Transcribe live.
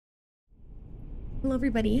Hello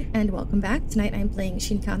everybody, and welcome back. Tonight I'm playing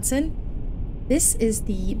Shinkansen. This is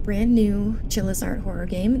the brand new Chilla's art horror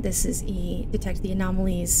game. This is a detect the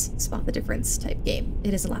anomalies, spot the difference type game.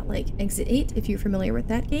 It is a lot like Exit 8 if you're familiar with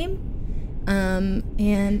that game.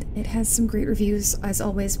 And it has some great reviews. As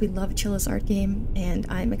always, we love Chilla's art game, and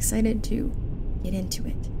I'm excited to get into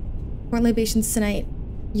it. For libations tonight,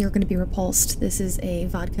 you're going to be repulsed. This is a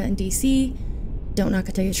vodka and DC. Don't knock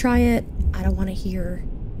it till you try it. I don't want to hear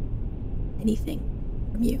anything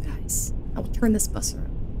from you guys. I will turn this bus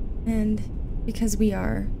around. And because we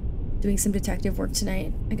are doing some detective work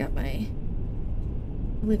tonight, I got my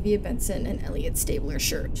Olivia Benson and Elliot Stabler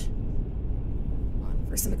shirt on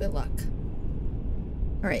for some good luck.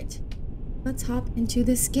 Alright, let's hop into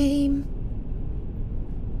this game.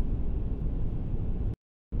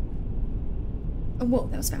 Oh, whoa,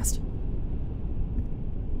 that was fast.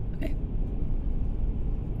 Okay.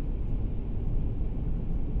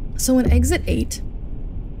 So in Exit 8,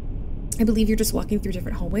 I believe you're just walking through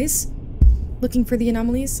different hallways looking for the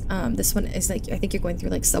anomalies. This one is like, I think you're going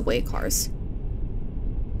through like subway cars.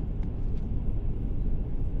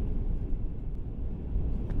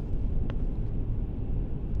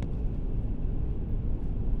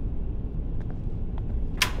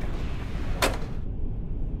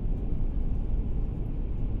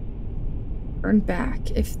 Turn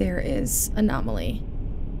back if there is anomaly.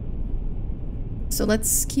 So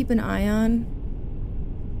let's keep an eye on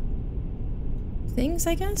things,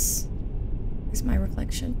 I guess. Here's my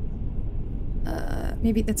reflection.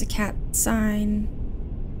 Maybe that's a cat sign.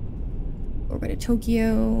 Doorway to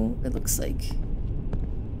Tokyo. It looks like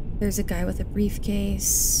there's a guy with a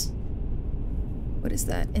briefcase. What is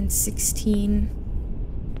that? In 16.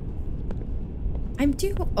 I'm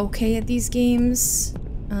doing okay at these games.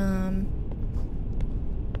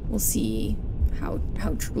 We'll see how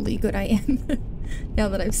truly good I am now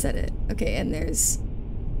that I've said it. Okay, and there's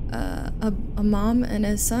a mom and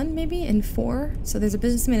a son, maybe, in 4. So there's a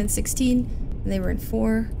businessman in 16, and they were in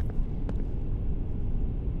 4.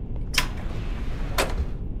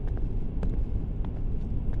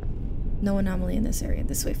 No anomaly in this area.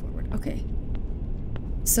 This way forward. Okay.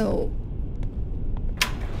 So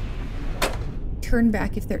turn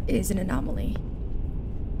back if there is an anomaly.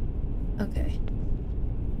 Okay.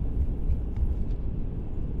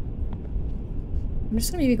 I'm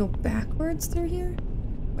just gonna maybe go backwards through here.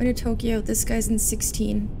 Way to Tokyo. This guy's in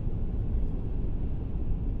 16.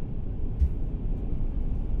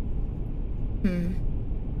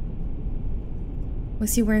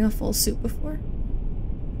 Was he wearing a full suit before?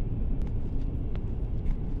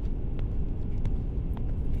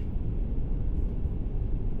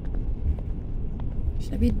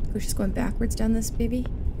 Should I be just going backwards down this baby?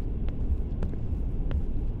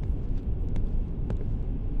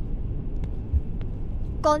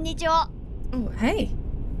 Konnichiwa. Oh, hey.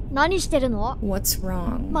 何してるの? What's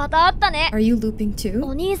wrong? また会ったね. Are you looping too?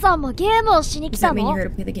 お兄さんもゲームをしに来 Does た that mean の? you're here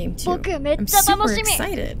to play the game too? 僕めっ I'm ちゃ super 楽しみ.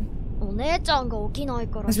 excited. お姉ちゃんが起きない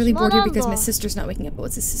か I ら was really 暇 bored な here ん because my だ. sister's not waking up. Oh,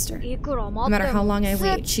 it's his sister. いくら No 待っ matter て how も long I す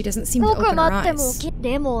wait, she doesn't seem to 僕 open her 待っても eyes. 起き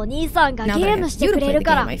でもお兄さんが Now ゲ that I ーム have し you て to くれ play る the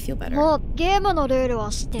か game, ら I feel better. もうゲームのルールは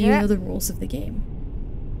知って Do you know る. the rules of the game?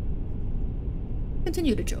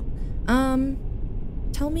 Continue to joke.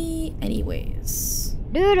 Tell me anyways.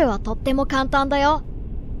 ルールはとっても簡単だよ.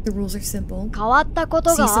 The rules are simple. 変わったこと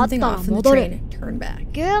See があった something ら off in the 戻る. train, turn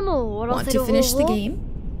back. ゲームを終わら Want せ to る方 finish the 法. game?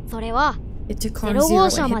 それは Hit to car 0 0号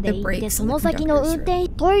and 車ま hit で the 行って brakes そ in the の先の conductor's 運 room. 転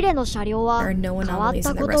トイレの車両 There は are no 変わっ anomalies た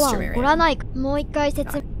in the ことは restroom 起こら area. ない. もう一回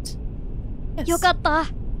説 Got it. Yes. よかった.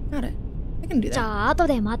 Got it. I can do じゃ that. あ後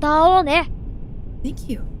でまた会おうね.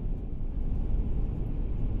 Thank you.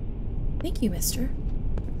 Thank you, mister.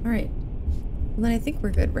 Alright. Well, then I think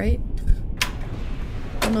we're good, right?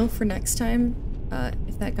 I'll know for next time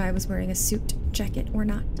if that guy was wearing a suit jacket or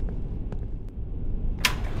not.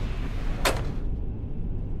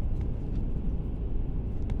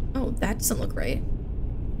 Oh, that doesn't look right.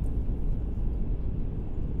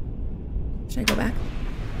 Should I go back?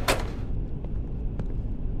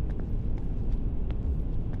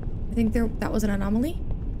 I think that was an anomaly?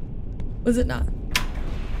 Was it not?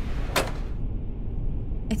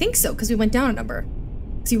 I think so, because we went down a number.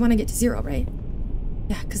 So you want to get to 0, right?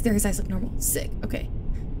 Yeah, because there his eyes look normal. Sick. Okay.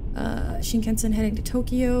 Shinkansen heading to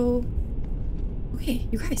Tokyo. Okay,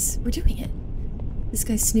 you guys, we're doing it. This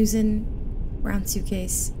guy's snoozing. Brown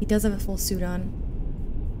suitcase. He does have a full suit on.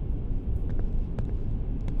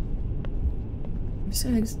 I'm just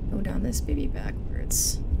gonna go down this baby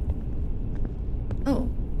backwards. Oh.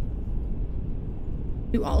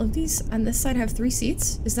 Do all of these on this side have 3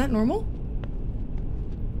 seats? Is that normal?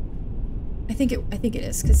 I think it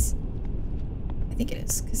is,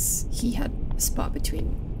 because he had a spot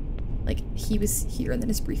between, like, he was here and then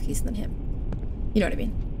his briefcase and then him. You know what I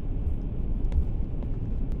mean?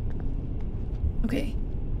 Okay.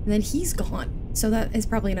 And then he's gone. So that is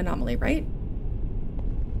probably an anomaly, right?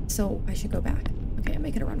 So I should go back. Okay, I'm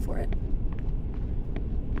making a run for it.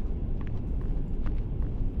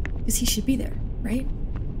 Because he should be there, right?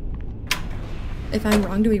 If I'm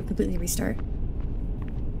wrong, do we completely restart?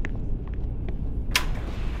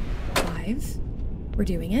 5. We're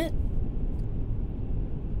doing it.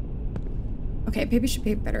 Okay, maybe we should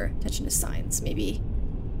pay better attention to signs, maybe.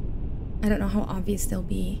 I don't know how obvious they'll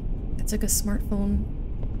be. It's like a smartphone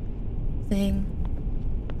thing.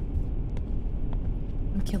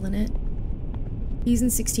 I'm killing it. He's in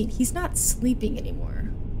 16. He's not sleeping anymore.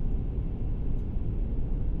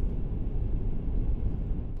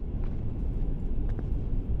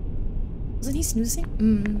 Wasn't he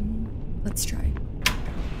snoozing? Let's try.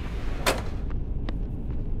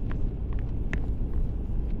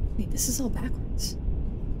 Wait, this is all backwards.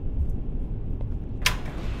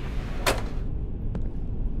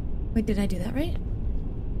 Wait, did I do that right?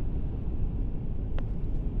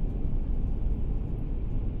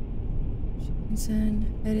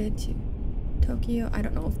 Shinkansen headed to Tokyo. I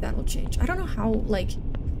don't know if that'll change. I don't know how, like,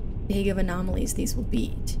 big of anomalies these will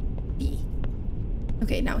be.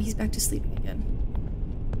 Okay, now he's back to sleeping again.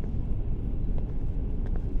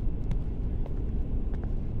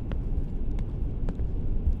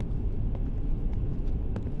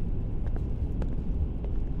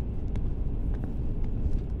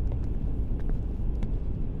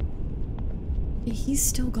 He's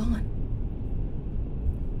still gone.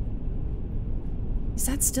 Is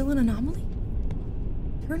that still an anomaly?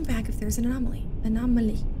 Turn back if there's an anomaly.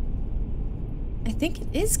 Anomaly. I think it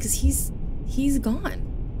is, because he's gone.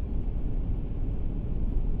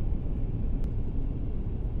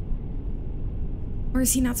 Or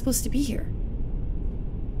is he not supposed to be here?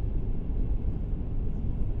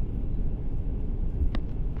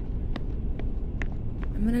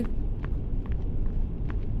 I'm gonna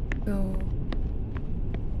go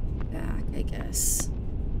back, I guess.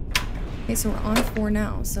 Okay, so we're on 4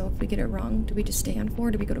 now, so if we get it wrong, do we just stay on 4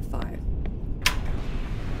 or do we go to 5?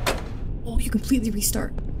 Oh, you completely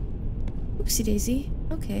restart. Oopsie daisy.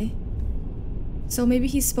 Okay. So maybe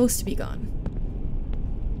he's supposed to be gone.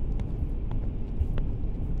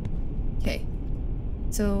 Okay.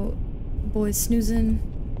 So, boy's snoozing.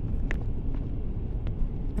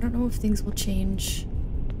 I don't know if things will change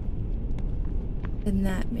in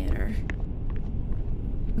that manner.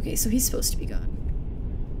 Okay, so he's supposed to be gone.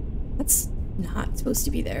 That's not supposed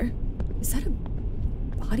to be there. Is that a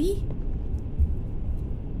body?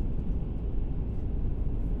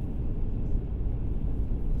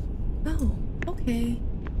 Oh, okay.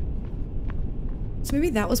 So maybe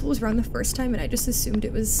that was what was wrong the first time and I just assumed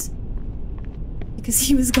it was because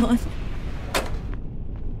he was gone.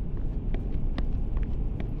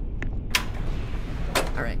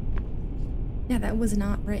 Alright. Yeah, that was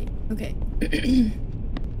not right. Okay.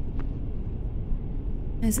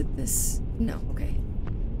 Is it this? No, okay.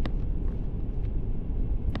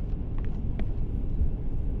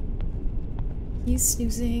 He's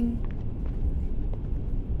snoozing.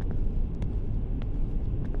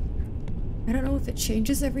 I don't know if it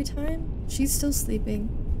changes every time. She's still sleeping.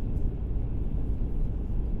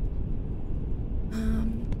 I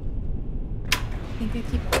think I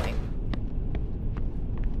keep going.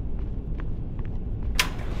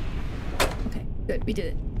 Okay, good, we did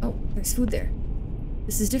it. Oh, there's food there.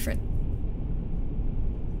 This is different.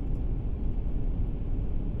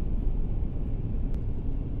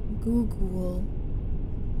 Google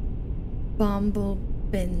Bombo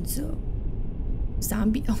Benzo.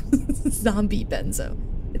 Zombie zombie benzo.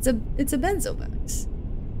 It's a benzo box.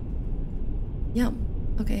 Yum.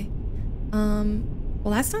 Okay.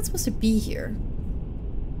 Well, that's not supposed to be here.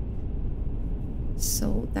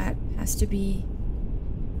 So that has to be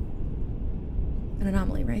an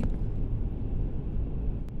anomaly, right?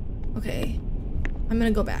 Okay. I'm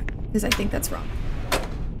gonna go back because I think that's wrong.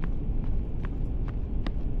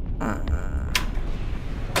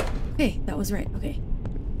 Okay, that was right. Okay.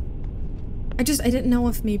 I didn't know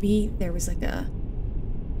if maybe there was like an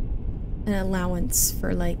allowance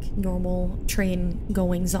for like normal train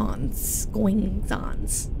goings-ons.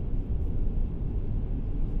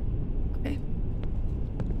 Okay.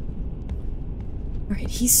 Alright,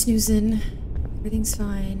 he's snoozing. Everything's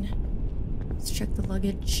fine. Let's check the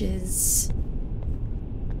luggages.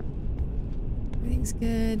 Everything's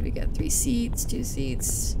good. We got 3 seats, 2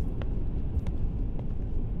 seats.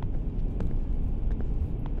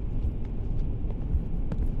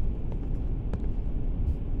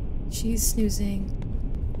 She's snoozing.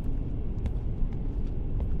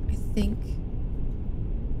 think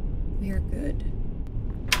we are good.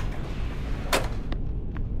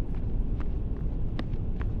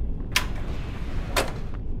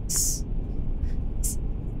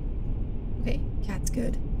 Okay, cat's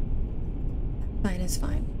good. Sign is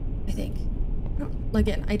fine, I think.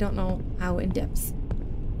 Again, I don't know how in-depth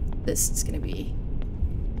this is gonna be.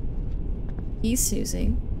 He's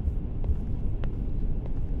snoozing.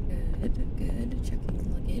 Good, good. Checking the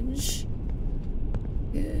luggage.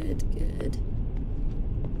 Good, good.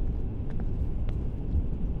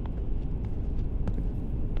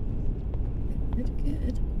 Good,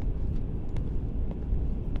 good.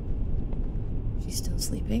 She's still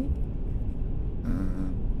sleeping.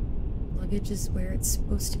 Luggage is where it's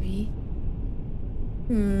supposed to be.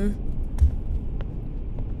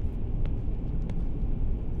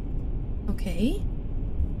 Okay.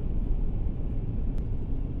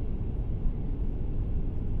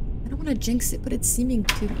 I don't want to jinx it, but it's seeming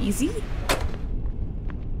too easy.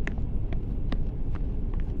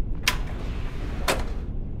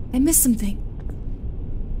 I missed something.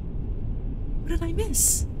 What did I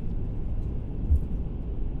miss?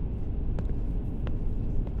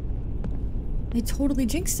 I totally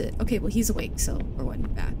jinxed it. Okay, well, he's awake, so we're one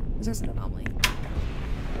back. There's an anomaly.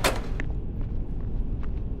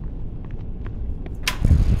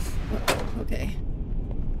 Uh-oh, okay.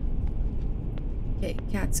 Okay,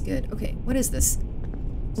 cat's good. Okay, what is this?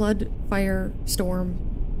 Flood, fire, storm,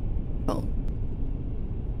 phone.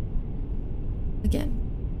 Again,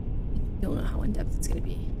 I don't know how in-depth it's gonna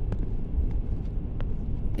be.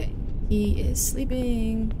 Okay, he is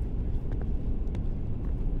sleeping.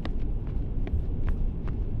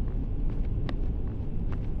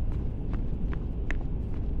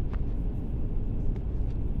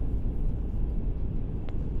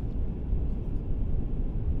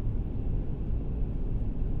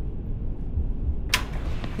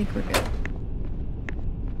 I think we're good.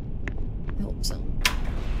 I hope so.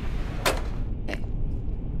 Okay.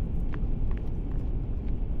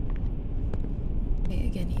 Okay,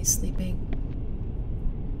 again, he's sleeping.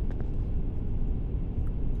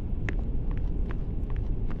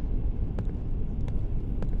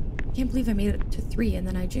 I can't believe I made it to 3 and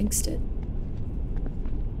then I jinxed it.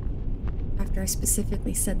 After I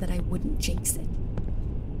specifically said that I wouldn't jinx it.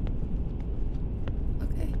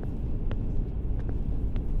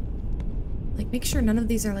 Make sure none of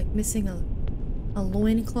these are like missing a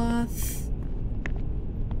loincloth.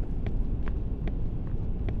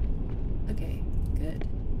 Okay, good.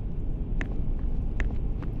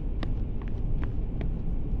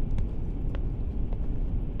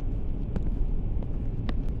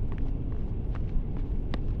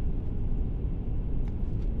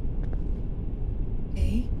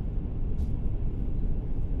 Okay.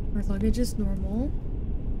 Our luggage is normal.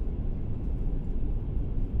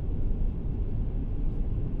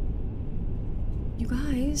 You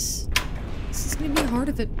guys, this is gonna be hard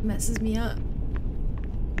if it messes me up.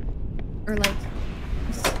 Or like,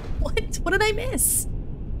 what? What did I miss?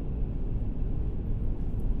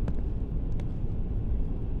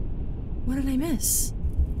 What did I miss?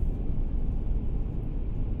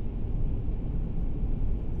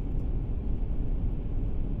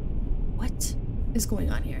 What is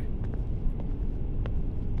going on here?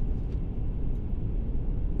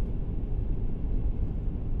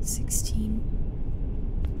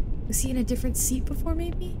 Was he in a different seat before,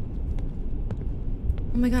 maybe?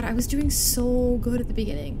 Oh my god, I was doing so good at the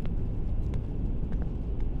beginning.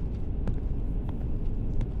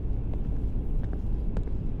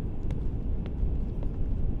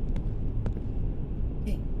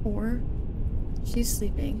 Okay, 4. She's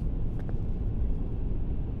sleeping.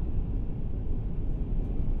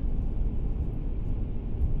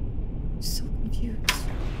 So confused.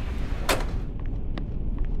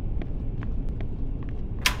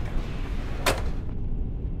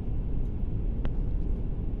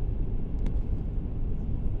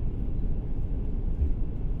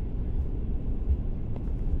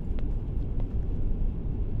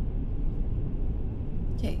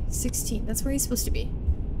 Okay, 16. That's where he's supposed to be.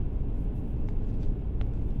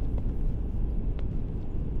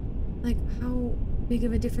 Like, how big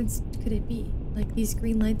of a difference could it be? Like, these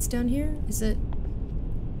green lights down here? Is it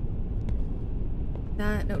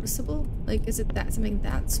that noticeable? Like, is it that something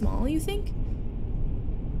that small, you think?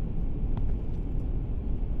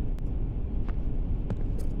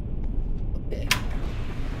 Okay.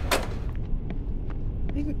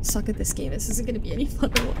 I suck at this game. This isn't gonna be any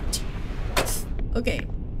fun to watch. Okay,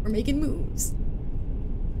 we're making moves.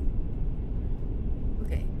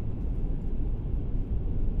 Okay.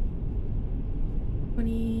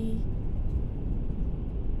 20.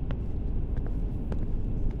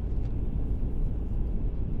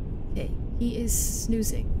 He is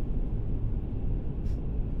snoozing.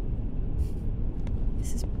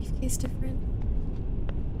 Is his briefcase different?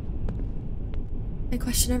 I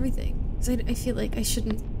question everything. Because I feel like I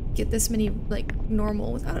shouldn't get this many, like,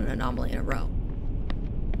 normal without an anomaly in a row.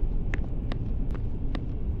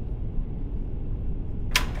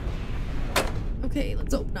 Okay,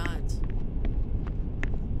 let's hope not.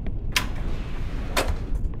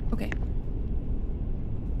 Okay.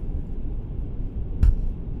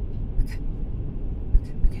 Okay.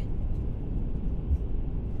 Okay.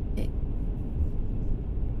 Okay.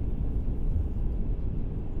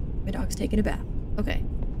 My dog's taking a bath. Okay.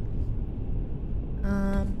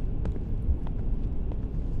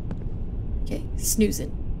 Okay,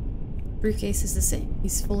 snoozing. Briefcase is the same.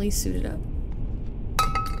 He's fully suited up.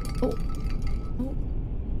 Oh. Oh.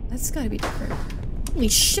 That's gotta be different. Holy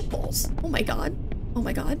shitballs. Oh my god. Oh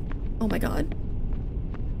my god. Oh my god.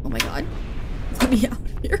 Oh my god. Let me out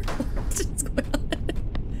of here. What's going on?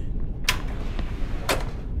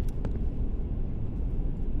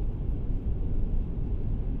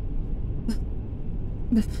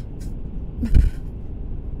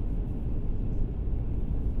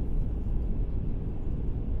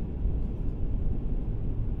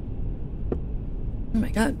 Oh my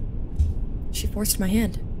god. She forced my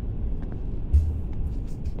hand.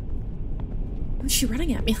 Why is she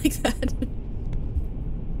running at me like that?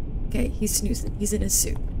 Okay, he's snoozing. He's in his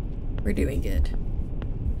suit. We're doing good.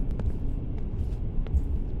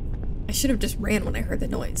 I should have just ran when I heard the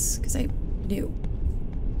noise, because I knew.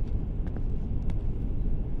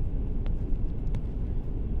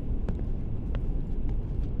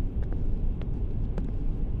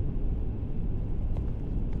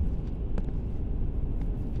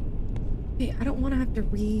 Okay, I don't want to have to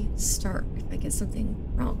restart if I get something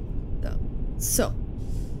wrong, though. So,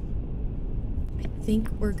 I think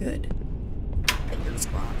we're good. Fingers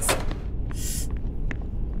crossed.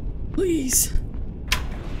 Please.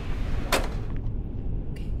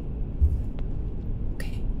 Okay.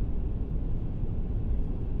 Okay.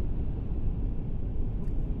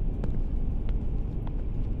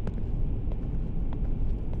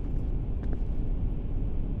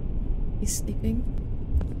 He's sleeping.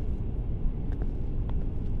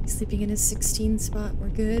 He's sleeping in his 16 spot. We're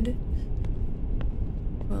good.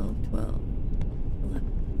 12, 11, 10,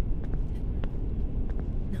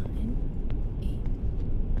 9, 8,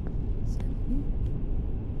 7,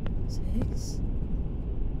 6,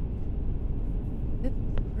 5,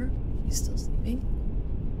 4. He's still sleeping.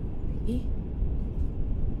 3.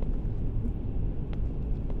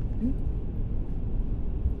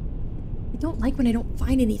 I don't like when I don't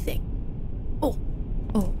find anything. Oh.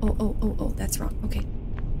 Oh, that's wrong. Okay.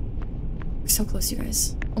 We're so close, you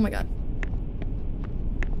guys. Oh my god.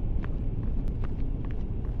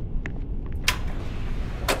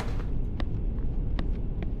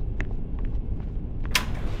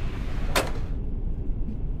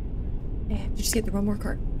 Yeah, just get the one more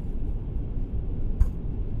card.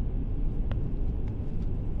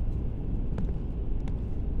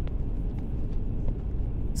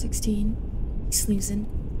 $16. He's snoozing.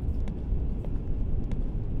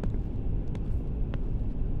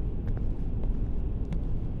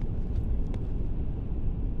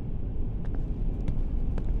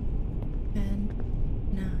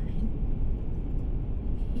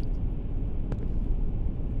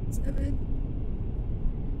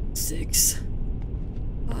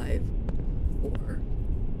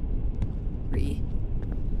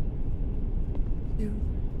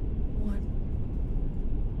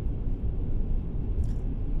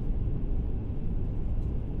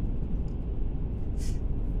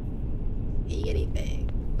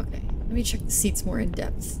 Check the seats more in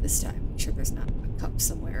depth this time. Make sure there's not a cup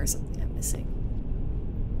somewhere or something I'm missing.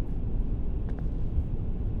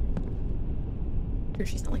 Sure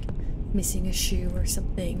she's not like missing a shoe or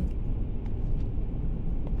something.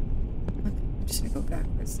 Okay, I'm just gonna go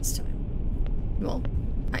backwards this time. Well,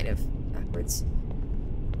 kind of backwards.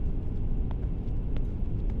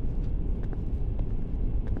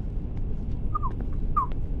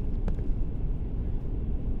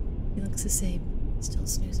 He looks the same. Still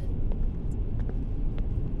snoozing.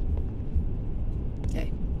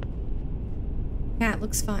 Okay. Cat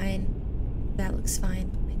looks fine. That looks fine.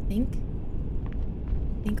 I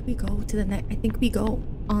think we go to the next. I think we go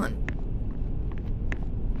on.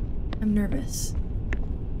 I'm nervous.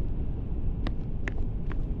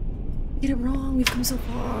 Get it wrong. We've come so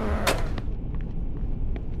far.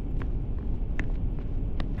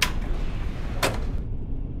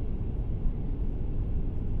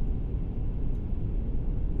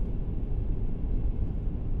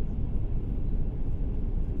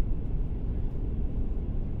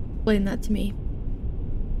 Explain that to me.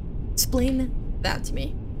 Explain that to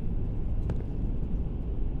me.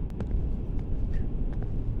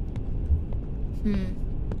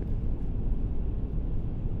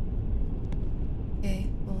 Okay,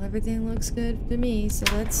 well, everything looks good to me, so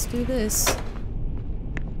let's do this.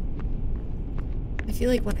 I feel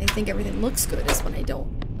like when I think everything looks good is when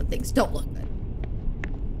things don't look good.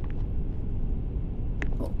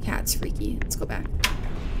 Oh, cat's freaky. Let's go back.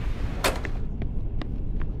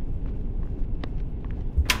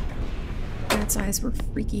 Cat's eyes were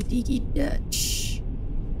freaky deaky Dutch.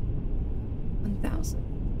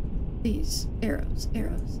 1,000. These arrows.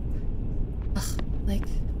 Ugh, like,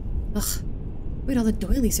 ugh. Wait, all the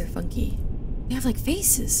doilies are funky. They have like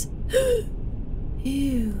faces.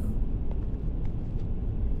 Ew.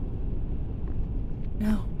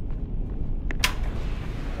 No.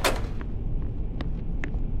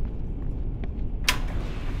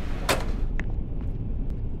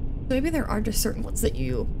 So maybe there are just certain ones that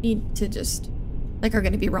you need to just, like, are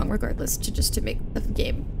going to be wrong regardless, to make the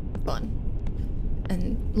game fun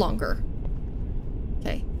and longer.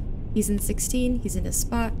 Okay. He's in 16. He's in his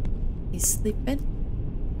spot. He's sleeping.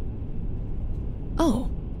 Oh.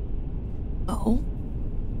 Oh.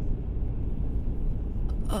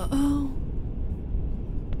 Uh-oh.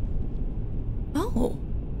 Oh.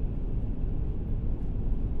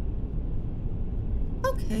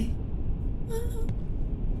 Okay.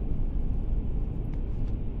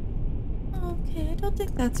 Okay, I don't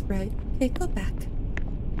think that's right. Okay, go back.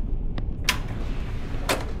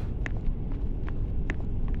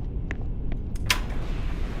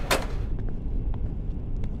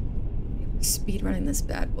 We're speed running this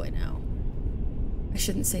bad boy now. I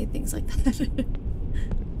shouldn't say things like that.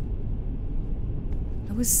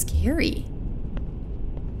 That was scary.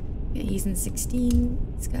 Yeah, he's in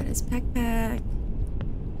 16. He's got his backpack.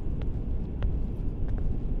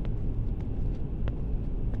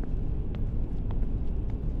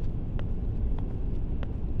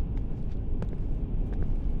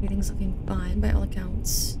 Everything's looking fine by all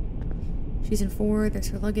accounts. She's in 4. There's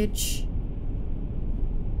her luggage.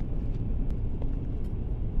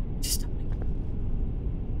 Just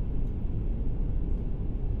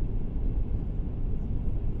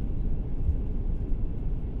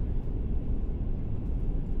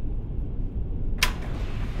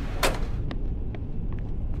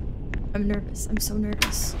I'm nervous. I'm so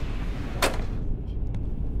nervous.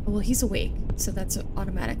 Oh, well, he's awake, so that's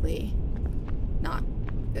automatically not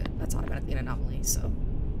good. That's automatically an anomaly, so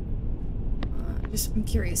I'm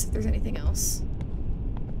curious if there's anything else.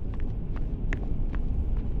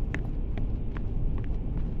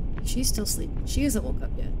 She's still sleeping. She hasn't woke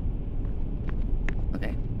up yet.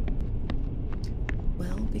 Okay.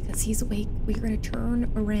 Well, because he's awake, we're gonna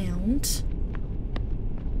turn around.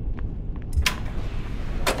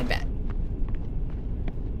 I bet.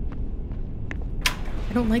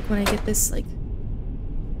 I don't like when I get this, like,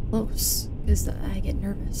 close, because I get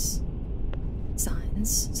nervous.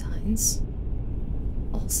 Signs.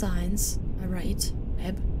 All signs are right.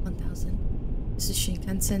 Web 1000. This is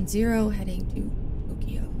Shinkansen 0 heading to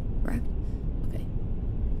Tokyo, correct? Okay.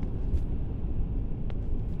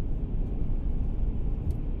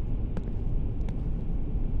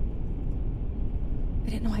 I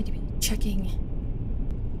didn't know I had to be checking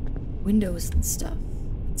windows and stuff.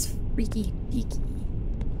 It's freaky deaky.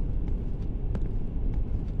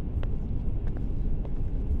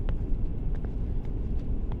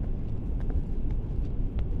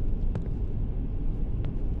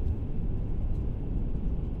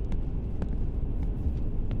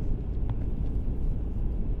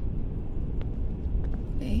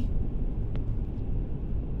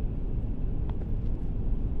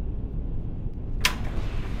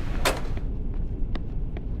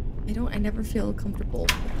 I never feel comfortable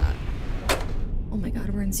with that. Oh my god,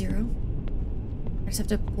 we're in 0. I just have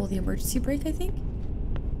to pull the emergency brake, I think.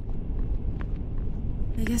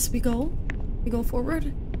 I guess we go. We go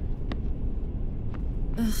forward.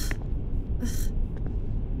 Ugh.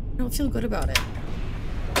 I don't feel good about it.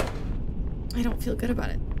 I don't feel good about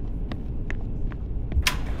it.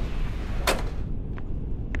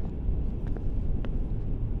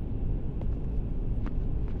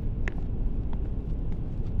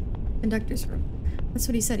 Conductor's room. That's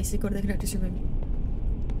what he said. He said go to the conductor's room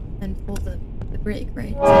and pull the brake,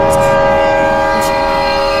 right?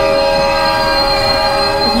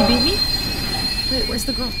 Did he beat me? Wait, where's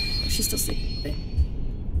the girl? Oh, she's still sleeping. Okay.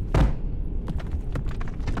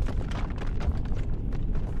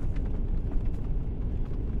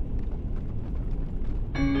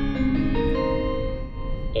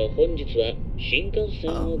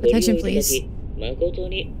 Attention, please. 誠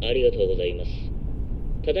にありがとうございます。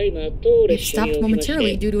ただいま当 It 列車に stopped おきまし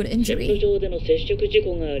momentarily て due to an 線路 injury. 上での接触事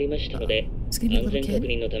故がありましたので It's gonna be a 安 little 全確 kid.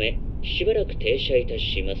 認のためしばらく停車いた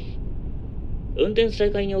します。運転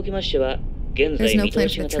再開におきましては現 There's 在 no 見 plan 通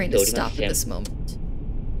し for が the 立っ train て to おりま stop せ at ん。 this moment.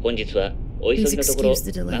 本日はお急 Please ぎのところ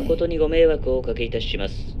excuse the delay. 誠にご迷惑をおかけいたしま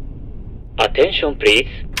す。Attention please.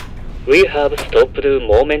 We have stopped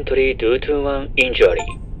momentary due to one injury.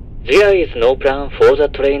 There is no plan for the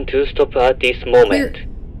train to stop at this moment.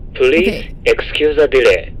 Please Okay. excuse the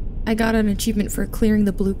delay. I got an achievement for clearing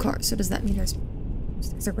the blue car, so does that mean there's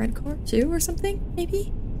a red car too or something,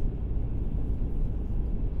 maybe?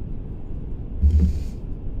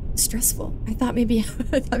 Stressful. I thought maybe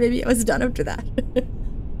I was done after that.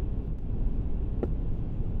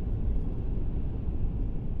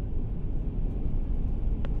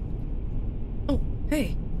 Oh,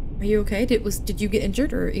 hey. Are you okay? Did you get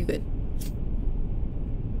injured or are you good?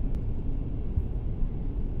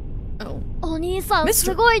 Oh. お兄さん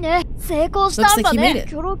Mister. すごいね。成功したんだ Looks like he made ね。 it.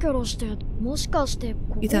 キョロキョロしてもしかして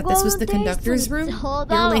こ You こ thought が this 運 was the 転 conductor's 室 room? 冗 You're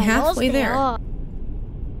談 only はよ halfway して there. よ。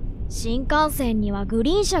新幹線にはグ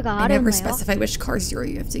リーン車があ I るん never だよ。 specified which car zero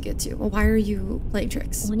you have to get to. Well, why are you playing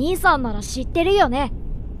tricks? お兄さんなら知ってるよね。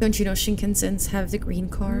 Don't you know Shinkansens have the green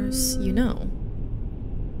cars? You know.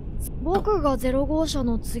 僕が0号車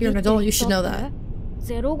の次って You're 言 an っ adult, you should た know っ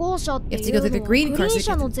て that. 0号車って You have い to う go through the のは green グリ cars ーン to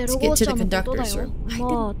車の get 0 to 号 the 車のことだ conductor's よ room. I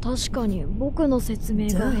まあ確かに僕の説明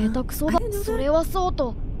が下手くそだ I didn't know that. それはそう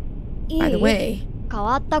といい By the way, 変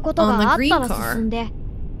わったことがあったら進んで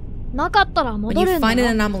なかったら when 戻 you るんだ find an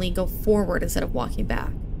よ anomaly, go forward instead of walking back.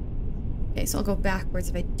 Okay, so I'll go backwards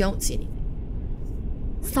if I don't see anything.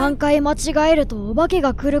 3回間違えるとお化け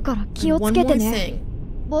が来るから気を And つ one け more てね thing.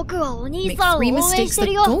 僕はお兄 Make さんを応 3援 mistakes, してる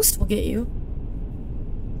the よ ghost will get you.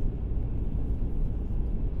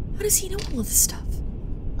 How does he know all of this stuff?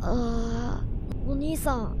 お兄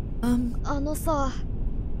さん Um, さ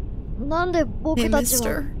なんで僕たち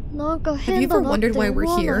は Hey, mister. なんか Have you 変だ ever なって wondered why 思 we're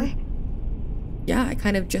わな here? い Yeah, I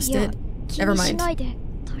kind of just いや did. 気 Never にし mind. ないで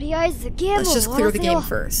とりあえずゲームを Let's 終 just わ clear ら the せよ game う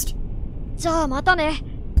first. じゃあまたね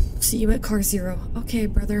See you at car zero. Okay,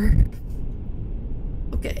 brother.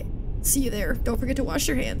 Okay. See you there. Don't forget to wash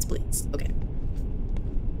your hands, please. Okay.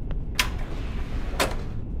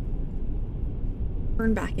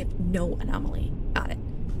 Turn back if no anomaly. Got it.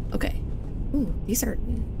 Okay. Ooh, these are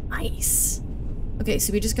nice. Okay,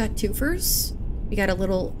 so we just got twofers. We got a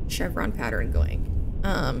little chevron pattern going.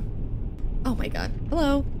 Oh my god.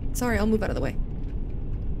 Hello. Sorry, I'll move out of the way.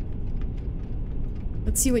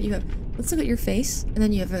 Let's see what you have. Let's look at your face, and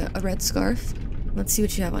then you have a red scarf. Let's see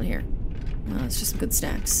what you have on here. It's just some good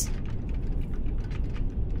snacks.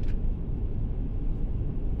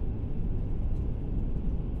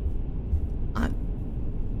 I'm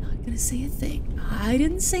not gonna say a thing. I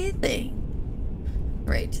didn't say a thing.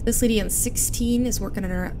 Right, this lady on 16 is working on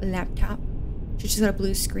her laptop. She's just got a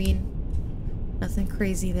blue screen. Nothing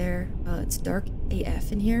crazy there. It's dark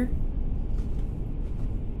AF in here.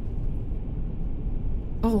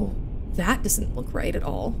 Oh, that doesn't look right at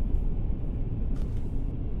all.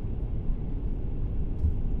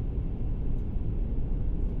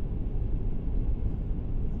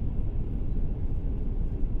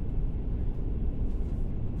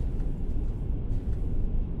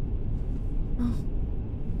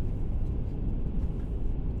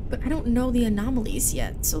 But I don't know the anomalies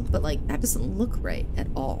yet, so, but like, that doesn't look right at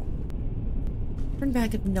all. Turn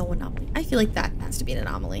back if no anomaly. I feel like that has to be an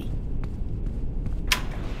anomaly.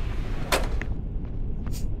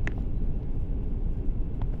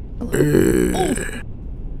 Hello. Oh.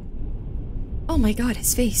 Oh my god,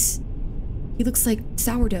 his face. He looks like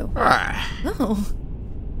sourdough. Oh.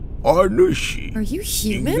 Are you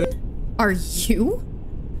human? Are you?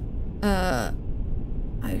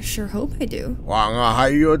 I sure hope I do. You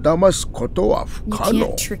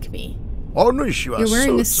can't trick me. You're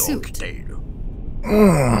wearing a suit.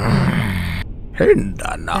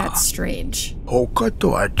 That's strange. You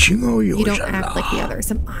don't act like the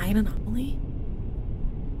others. Am I an anomaly?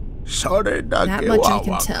 That much I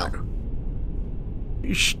can tell.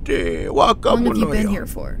 How long have you been here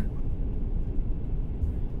for?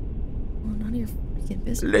 Well, none of your freaking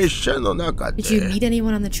business. Did you meet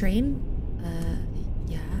anyone on the train?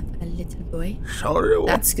 Yeah, a little boy.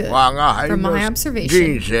 That's good. From my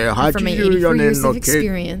observation, and from my 84 years of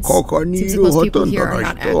experience, seems like most people here are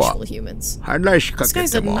not actual humans. This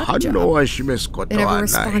guy's a nut job. They never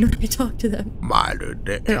respond when I talk to them.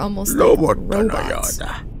 They're almost like robots.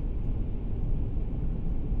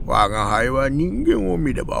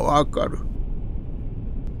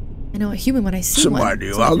 I know a human when I see one,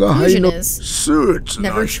 so the conclusion is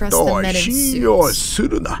never trust the men in suits.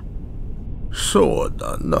 そう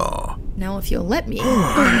だな。 Now if you'll let me,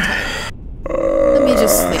 I'm tired. Let me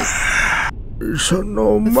just sleep. そ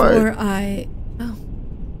の前 Before I... Oh.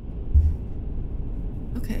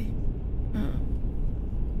 Okay.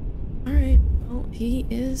 Alright. Well, he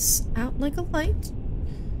is out like a light.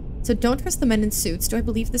 So don't trust the men in suits. Do I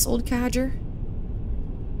believe this old cadger?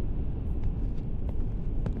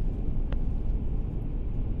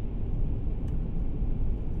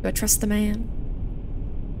 Do I trust the man?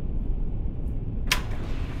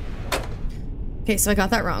 Okay, so I got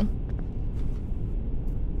that wrong.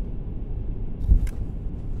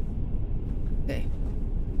 Okay.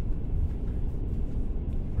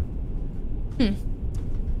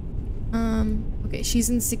 Okay, she's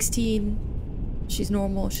in 16. She's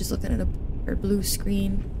normal. She's looking at her blue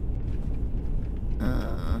screen.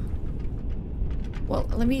 Well,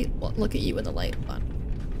 let me look at you in the light. Hold on.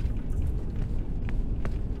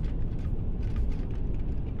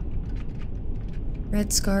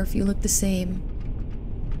 Red scarf, you look the same.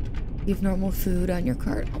 You have normal food on your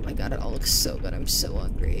cart. Oh my god, it all looks so good. I'm so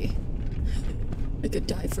hungry. I could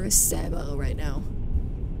die for a Sabo right now.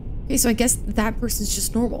 Okay, so I guess that person's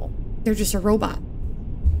just normal. They're just a robot.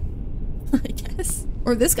 I guess.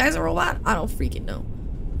 Or this guy's a robot? I don't freaking know.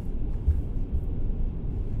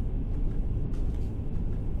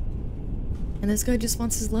 And this guy just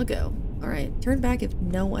wants his logo. Alright, turn back if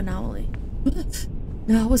no anomaly.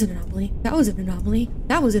 No, that was an anomaly. That was an anomaly.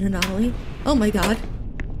 That was an anomaly. Oh my god.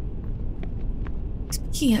 He's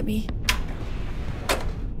peeking at me.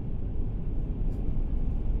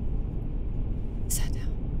 Sat down.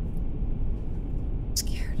 I'm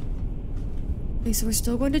scared. Okay, so we're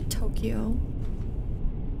still going to Tokyo.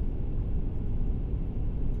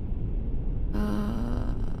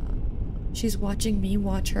 She's watching me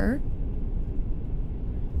watch her.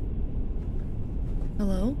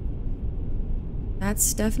 Hello?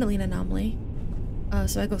 That's definitely an anomaly.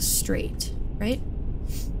 So I go straight, right?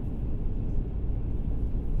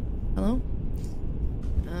 Hello?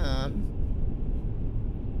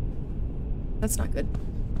 That's not good.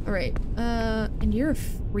 Alright, and you're a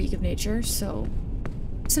freak of nature, so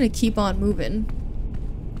I'm just gonna keep on moving.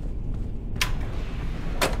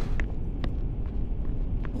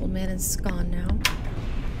 Old man is gone now.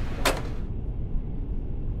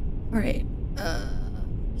 Alright,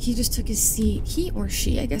 he just took his seat. He or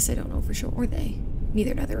she, I guess I don't know for sure. Or they.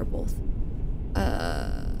 Neither or both.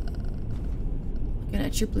 Looking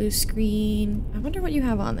at your blue screen. I wonder what you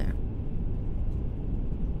have on there.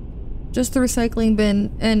 Just the recycling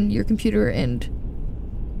bin and your computer and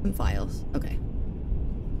some files. Okay.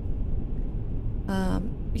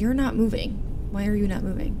 You're not moving. Why are you not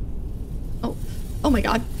moving? Oh. Oh my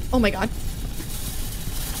god. Oh my god.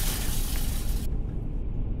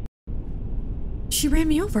 She ran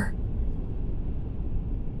me over.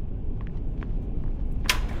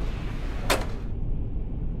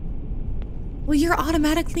 Well, you're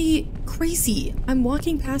automatically crazy. I'm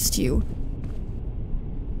walking past you.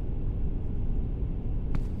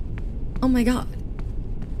 Oh my god.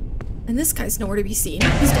 And this guy's nowhere to be seen.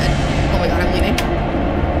 He's dead. Oh my god, I'm leaving.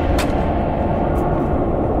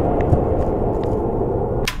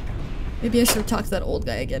 Maybe I should have talked to that old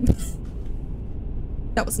guy again.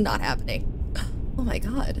 That was not happening. Oh my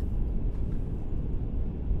god.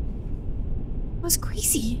 That was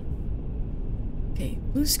crazy. Okay,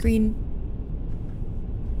 blue screen.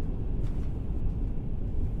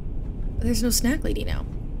 There's no snack lady now.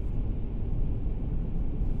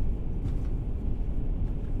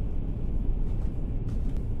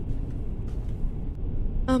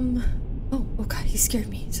 Oh god, he scared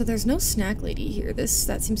me. So there's no snack lady here. That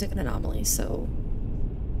seems like an anomaly, so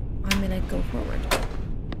I'm gonna go forward.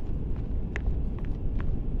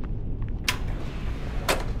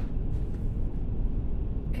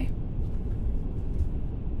 Okay.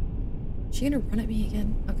 Is she gonna run at me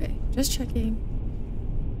again? Okay, just checking.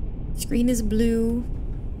 Screen is blue.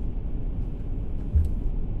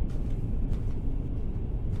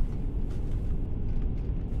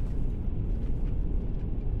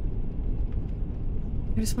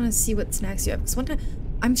 I just want to see what snacks you have. Because one time,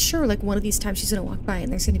 I'm sure like one of these times she's gonna walk by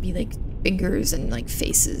and there's gonna be like fingers and like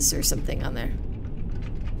faces or something on there.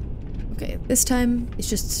 Okay, this time it's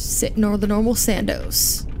just the normal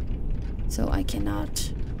Sandos. So I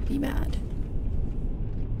cannot be mad.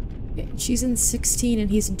 Okay, she's in 16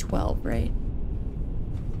 and he's in 12, right?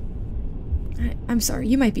 I'm sorry,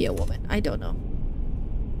 you might be a woman. I don't know.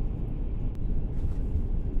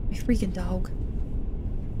 My freaking dog.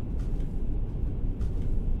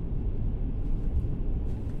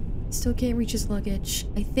 Still can't reach his luggage.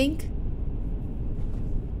 I think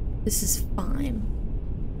this is fine.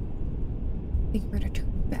 I think we're gonna turn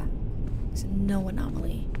back. There's no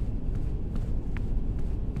anomaly.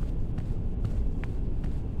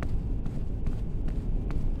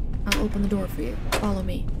 I'll open the door for you. Follow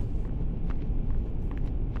me.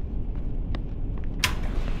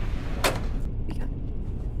 We got it.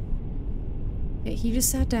 Okay, he just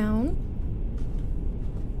sat down.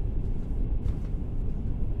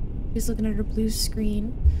 She's looking at her blue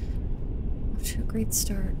screen. Off to a great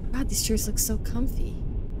start. God, these chairs look so comfy.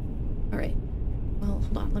 Alright. Well,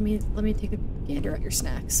 hold on. Let me take a gander at your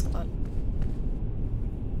snacks. Hold on.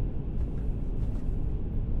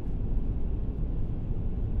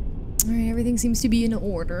 Alright, everything seems to be in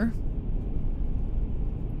order.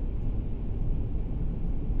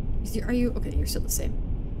 Are you okay? You're still the same.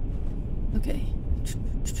 Okay.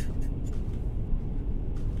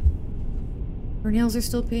 Her nails are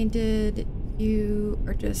still painted. You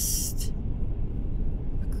are just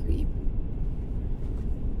a creep.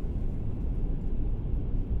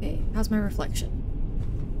 Okay, how's my reflection?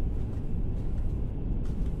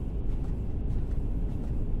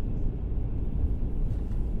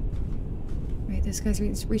 Right, this guy's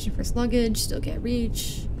reaching for his luggage, still can't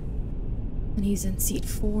reach. And he's in seat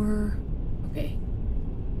 4. Okay.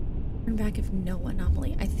 Turn back if no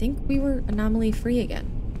anomaly. I think we were anomaly free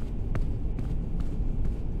again.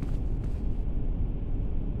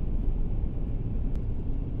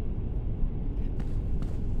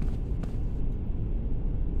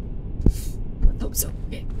 Hope so.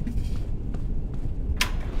 Okay.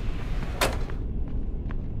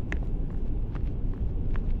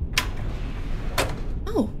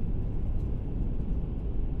 Oh.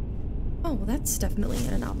 Oh, well that's definitely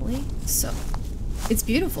an anomaly. So, it's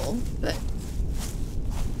beautiful, but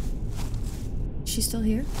she's still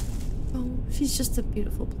here? Oh, she's just a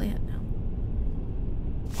beautiful plant now.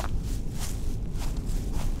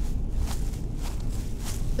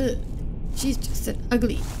 Ugh. She's just an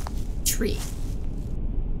ugly tree.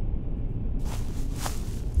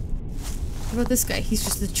 What about this guy? He's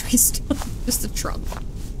just a tree stump. Just a trunk.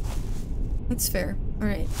 That's fair.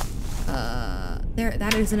 Alright. There,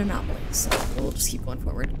 that is an anomaly, so we'll just keep going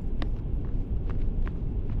forward.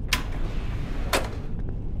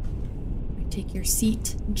 Take your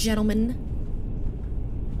seat, gentlemen.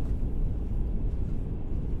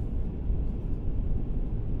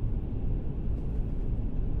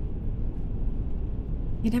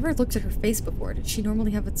 I never looked at her face before. Did she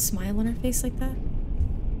normally have a smile on her face like that?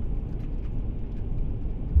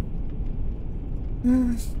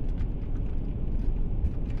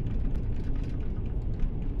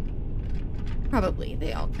 Probably.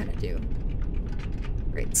 They all kind of do.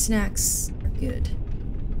 Great. Snacks are good.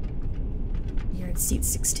 You're in seat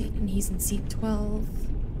 16 and he's in seat 12.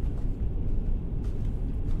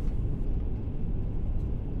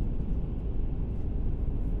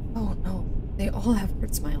 Oh no. They all have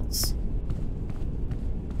weird smiles.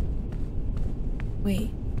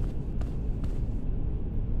 Wait.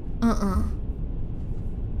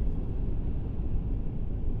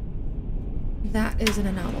 That is an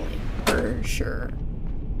anomaly, for sure.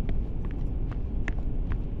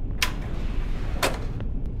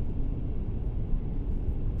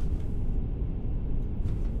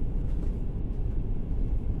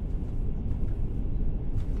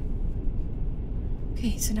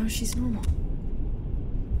 Okay, so now she's normal.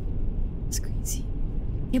 That's crazy.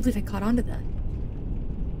 I can't believe I caught on to that.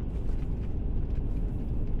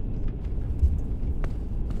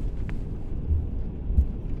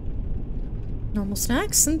 Normal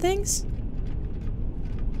snacks and things?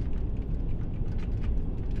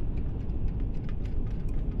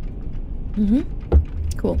 Mm-hmm.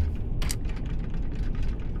 Cool.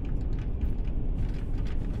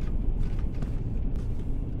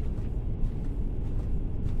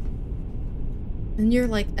 And you're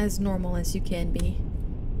like as normal as you can be.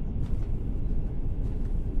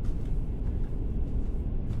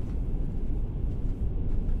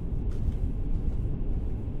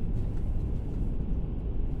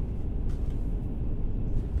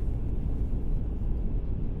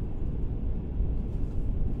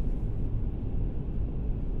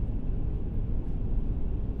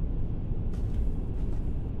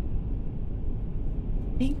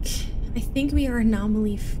 I think we are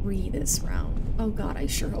anomaly free this round. Oh god, I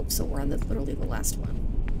sure hope so. We're on literally the last one.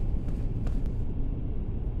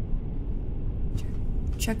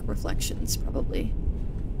 Check reflections, probably.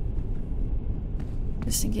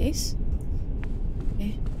 Just in case.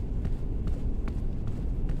 Okay.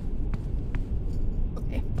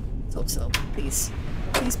 Okay. Let's hope so. Please.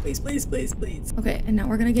 Please, please, please, please, please. Okay, and now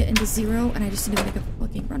we're gonna get into 0, and I just need to make a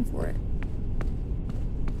fucking run for it.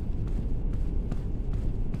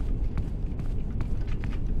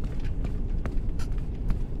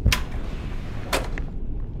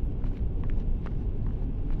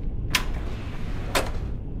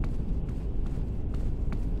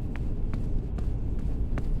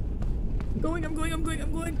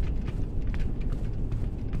 going.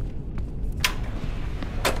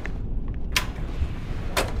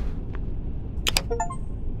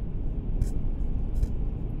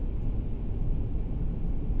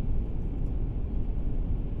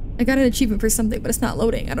 I got an achievement for something, but it's not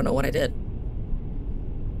loading. I don't know what I did.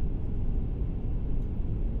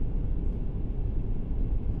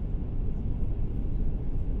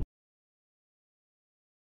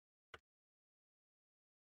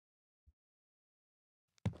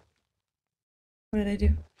 What did I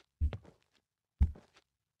do?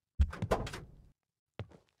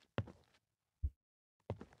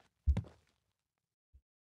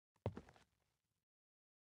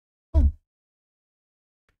 Oh.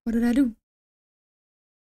 What did I do?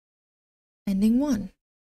 Ending 1.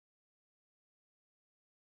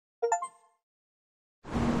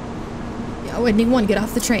 Yeah, oh, ending 1. Get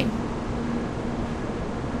off the train.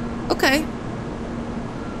 Okay.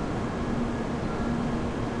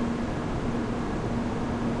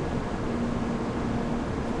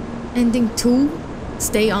 Ending 2.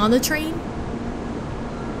 Stay on the train.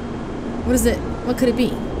 What is it? What could it be?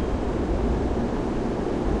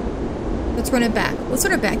 Let's run it back. Let's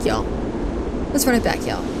run it back, y'all. Let's run it back,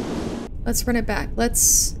 y'all. Let's run it back.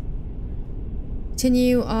 Let's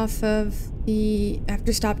continue off of the...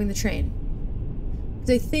 after stopping the train.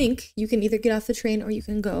 Because I think you can either get off the train or you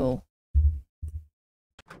can go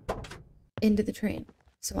into the train.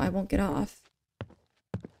 So I won't get off.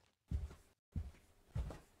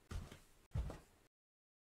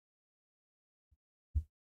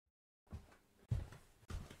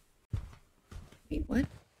 Wait, what?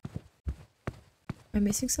 Am I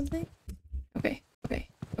missing something? Okay.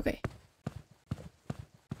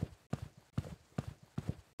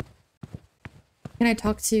 Can I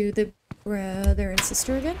talk to the brother and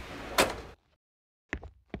sister again?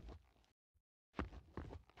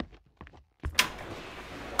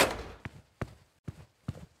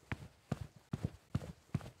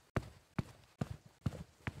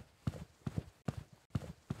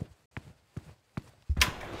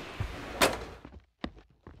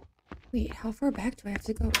 Wait, how far back do I have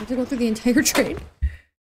to go? I have to go through the entire train?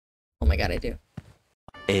 Oh my god, I do.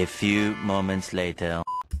 A few moments later.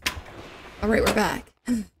 Alright, we're back.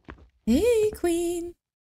 Hey, queen.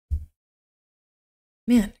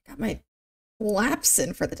 Man, got my laps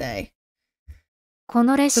in for the day. こ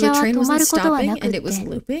の列 So 車 the は train 止ま wasn't ることは stopping なく and っ it was て、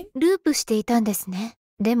 looping? ループしていたんですね。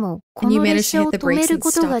でも、こ And you の managed 列 to 車 hit を the 止め brakes る and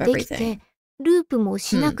ことが stop できて、 everything. ループも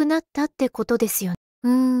しなくなったってことですよね。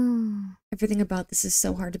Everything about this is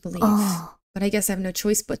so hard to believe. あ But I guess I have no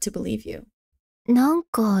choice but to believe you. あ、なん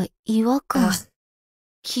か違和感、 Ugh.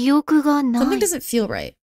 記憶がな Something い。 doesn't feel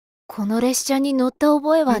right. この列車に乗った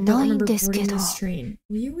覚え I は don't ないん remember ですけ boarding ど。 this train.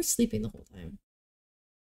 Well, you were sleeping the whole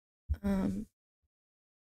time.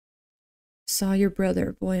 Saw your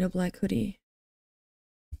brother, boy in a black hoodie.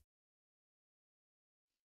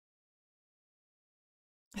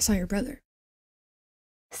 I saw your brother.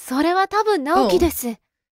 それは多分直樹です。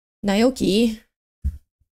 Naoki.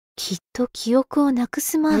 きっと記憶をなく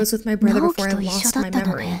す I 前、 was with my brother 直 before 樹 I と一緒 lost だ my った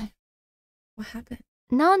の memory. ね。 What happened?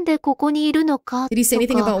 なんでここにいるのか Did he say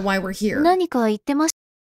と anything about か、 why we're here? 何か言ってまし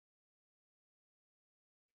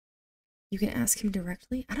You can ask him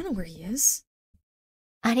directly? I don't know where he is.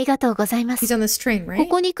 た。ありがとうございま He's す。 on this train, こ right?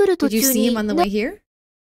 こに来る途 Did you 中 see に him on the way here?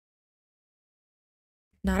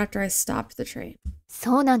 Not after I stopped the train.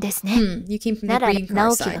 そうなんですね。 You came from the なら green car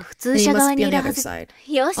直樹が side. 普通 Then you 車 must 側 be に on い the るは other ず。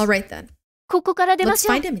 side. よし、 Alright then. ここから出ま Let's し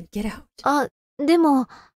ょう。 find him and get out. あ、でも、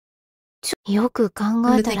よく考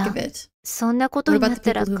Come え to た think ら of、it. そんなこと What にな about っ the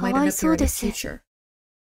たら people who か might わ end い up そ here う in the です。 future?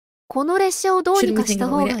 この列車をどう Shouldn't に we かし think た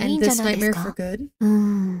of a 方 way が to いい end んじゃ this ないです nightmare か for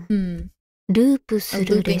good? ループす A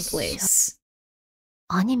る looping 列車。 place.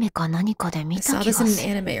 アニメか何かで I 見た saw 気 this が in す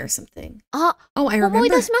an る。 anime or something. あ、 Oh, I 思い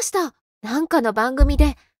remember. 出しました。なんかの番組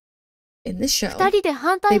で、 In this show, 二人で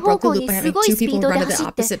反 they 対方 broke the 向 loop に by す having ごい two スピー people ドで run in the 走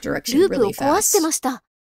って opposite direction ループを really 壊してま fast. した。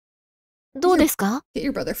どうですか？ Get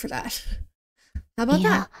your brother for that. How about い that?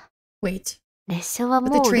 や、 Wait. 列車は But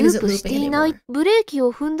も the う train ル isn't ープして looping いない。 anymore. ブレーキ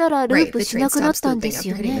を踏んだらルー Right, プ the し train なくなっ stops たんで looping す after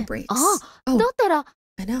よ hitting the ね。 brakes. あ、 Oh, だったら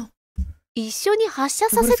I know. 一緒に発車 But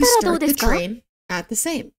さ what せ if we たらどう start で the すか？ train at the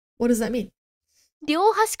same? What does that mean?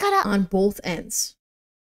 両端から。 On both ends.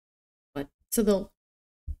 What? So they'll...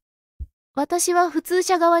 私は普通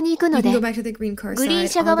車側に行く You の can で go、back to the green car グリーン side.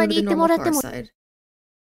 車 I'll 側 go to に the 行っても normal らって car も、 side.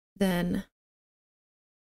 Then...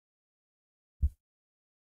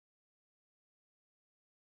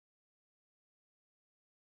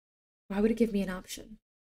 Why would it give me an option?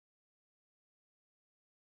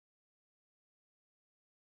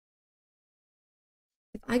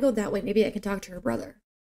 If I go that way, maybe I can talk to her brother.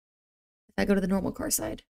 If I go to the normal car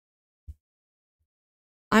side.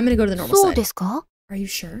 I'm gonna go to the normal そう side. ですか？ Are you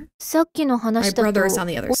sure? さっきの My 話だ brother is と on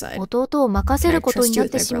the other side. 弟を任せることになっ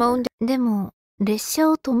て Can I trust you with my しまうんで、でも列車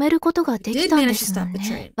を止めることができ Did たん manage で to すも stop ん the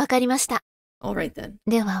ね。 train. わかりました。 Alright then.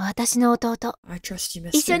 では私の弟、 I trust you,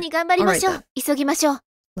 一緒 mister. に頑張りましょ Alright う。急ぎましょう。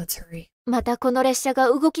 Let's hurry. またこの列車が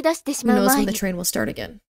動き出してし Who まう knows 前 when the に。 train will start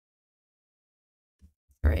again.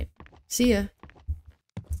 Alright. See ya. Are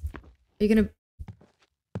you gonna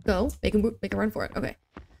go? Make a run for it. Okay.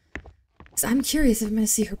 'Cause I'm curious if I'm gonna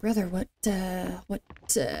see her brother. What he's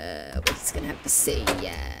gonna have to say.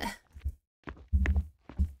 Yeah.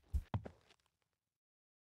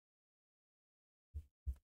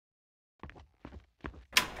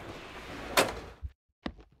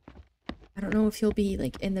 I don't know if he'll be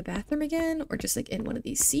like in the bathroom again or just like in one of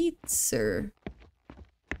these seats or.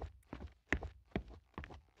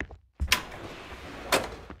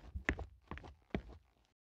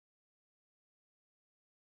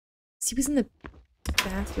 He was in the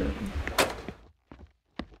bathroom.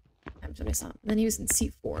 That's what I saw. Then he was in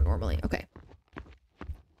seat 4 normally. Okay.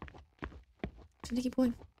 Should I keep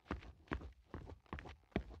going?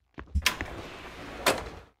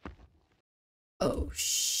 Oh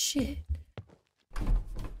shit.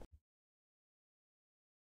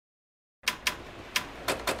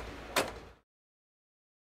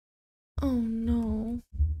 Oh no.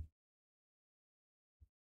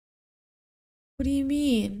 What do you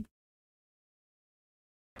mean?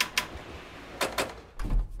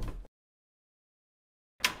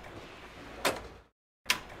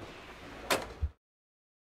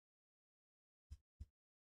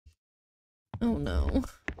 Oh no.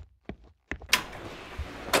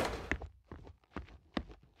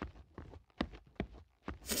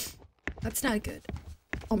 That's not good.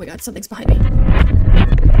 Oh my god, something's behind me.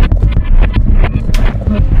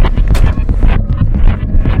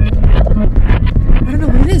 I don't know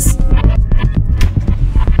what it is.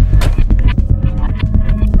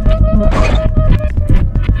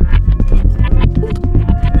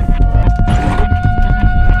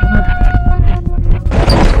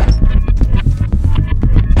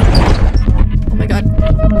 Oh my god.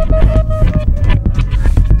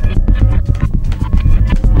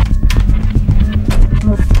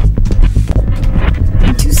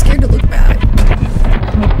 I'm too scared to look back.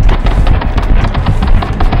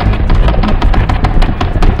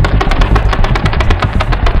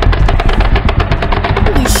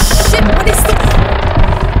 Holy shit, what is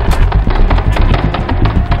this?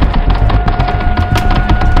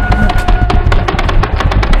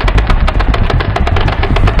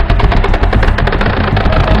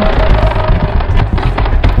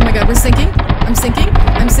 Oh my god, we're sinking. I'm sinking.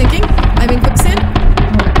 I'm sinking. I'm in quicksand.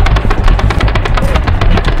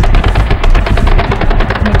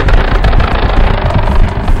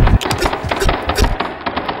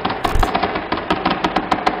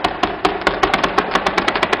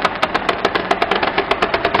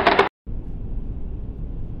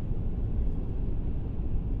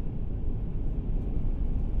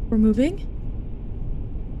 We're moving?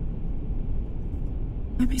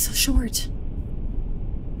 Why am I so short?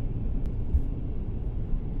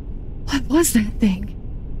 What was that thing?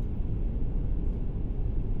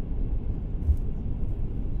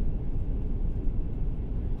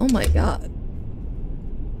 Oh my god.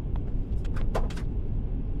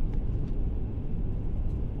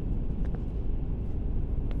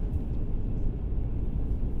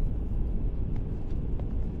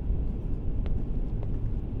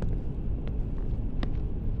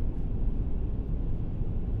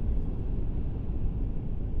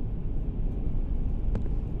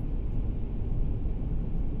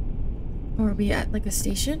 Or are we at like a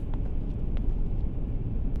station?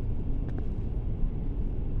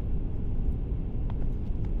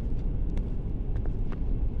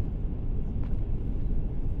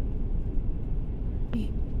 Hey,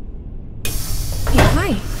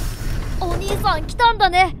 hi. お兄さん来たんだ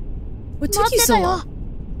ね。 What took 待 you ってた so よ。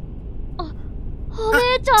 long? お姉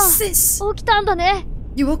ちゃん Sis, 起きたんだね。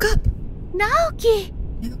 you woke up. 直樹、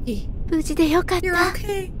 Naoki, 無事でよかっ you're た。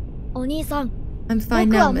 okay. お兄さん、 I'm fine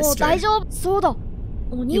僕 now, はもう大 mister. 丈夫。そうだ。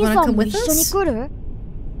お兄 You wanna さん come も with 一緒に us? 来る？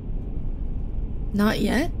 Not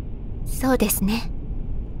yet. そうですね。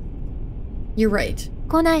 You're right.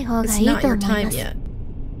 来ない方が It's いい not と your 思い time ます。 yet.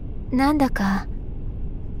 なんだか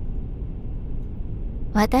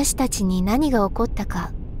私たちに何が起こった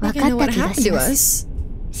か I 分 think I か know った what 気が happened し to ます。 us.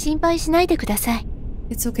 心配しないでください。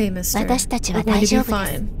 It's okay, mister. 私たちは We're 大 going 丈 to be 夫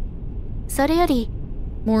です。 fine. それより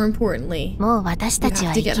More importantly, もう私たち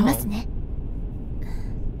は行きますね。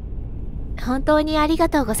本当にありが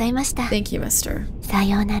とうございました。 thank you, mister. さ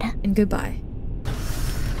ようなら。 And goodbye.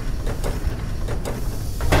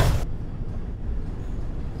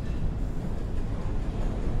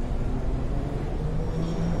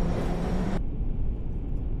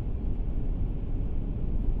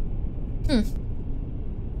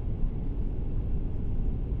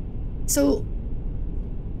 So,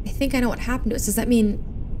 I think I know what happened to us. Does that mean...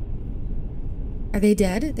 Are they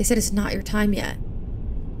dead? They said it's not your time yet.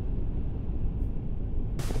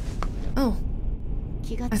 Oh.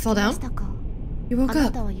 I fell down? You woke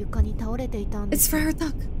up. It's Friar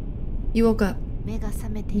Tuck. You woke up.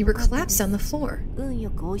 You were collapsed on the floor.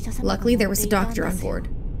 Luckily, there was a doctor on board.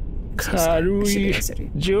 軽い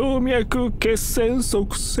静脈血栓塞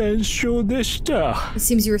栓症でした。 It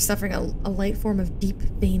seems you were suffering a light form of deep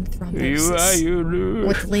vein い thrombosis. わゆる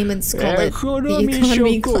What layman's call エ it, コ the ノミー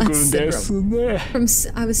economy 症候 class 群で syndrome. すね。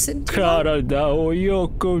 I was sitting too long. 体を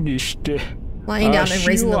横にして Lying down and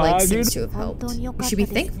raising the legs 足を上げる seems to have helped. You should be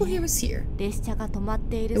thankful he was here.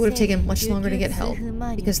 It would have taken much longer to get help,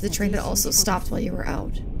 because the train had also stopped while you were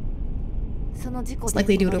out. It's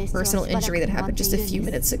likely due to a personal injury that happened just a few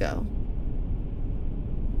minutes ago.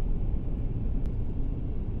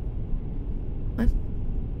 What?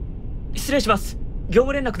 失礼します。業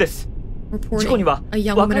務連絡です。事故 Reporting には a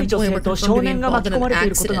young 若 woman い女 employee 性 were と confirmed 少 to be 年が involved 巻 in き込 an まれてい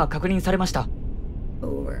ることが accident. 確認されました。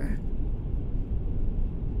 Over.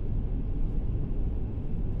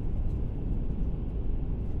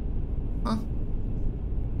 Huh?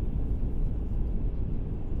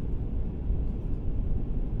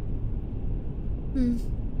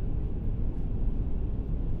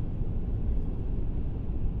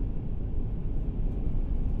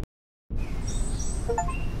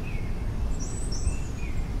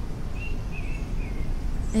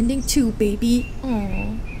 Ending 2, baby.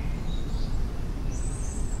 Aww.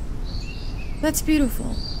 That's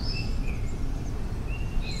beautiful.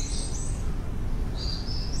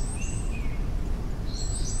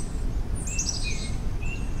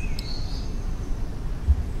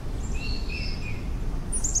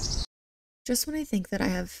 Just when I think that I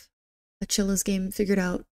have a Chilla's game figured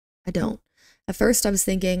out, I don't. At first I was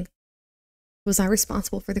thinking, was I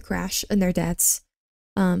responsible for the crash and their deaths?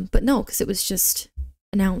 But no, because it was just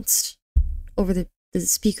announced over the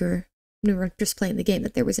speaker when we were just playing the game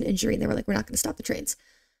that there was an injury and they were like, we're not going to stop the trains.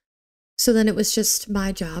 So then it was just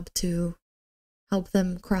my job to help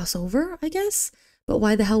them cross over, I guess. But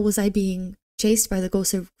why the hell was I being chased by the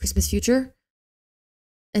ghost of Christmas Future?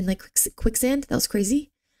 And like quicksand? That was crazy.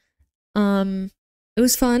 It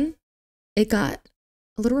was fun. It got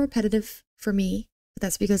a little repetitive for me, but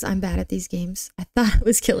that's because I'm bad at these games. I thought I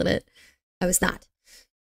was killing it. I was not.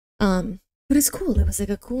 But it's cool. It was like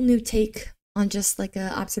a cool new take on just like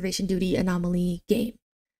a observation duty anomaly game.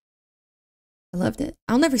 I loved it.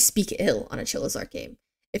 I'll never speak ill on a Chilla's art game.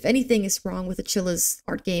 If anything is wrong with a Chilla's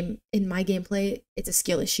art game in my gameplay, it's a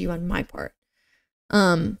skill issue on my part.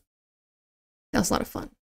 That was a lot of fun.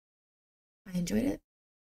 I enjoyed it.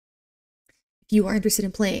 If you are interested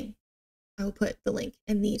in playing, I will put the link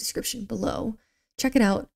in the description below. Check it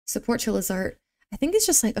out. Support Chilla's art. I think it's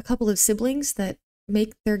just like a couple of siblings that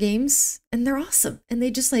make their games and they're awesome. And they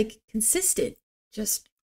just like consistent, just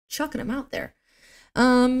chucking them out there.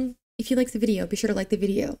 If you like the video, be sure to like the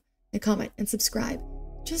video and comment and subscribe.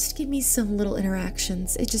 Just give me some little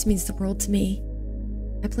interactions. It just means the world to me.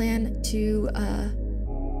 I plan to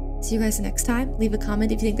see you guys next time. Leave a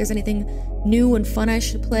comment if you think there's anything new and fun I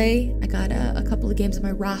should play. I got a couple of games on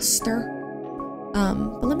my roster.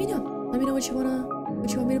 But let me know. Let me know what you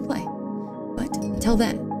want me to play. But until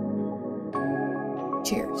then,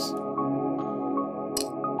 cheers.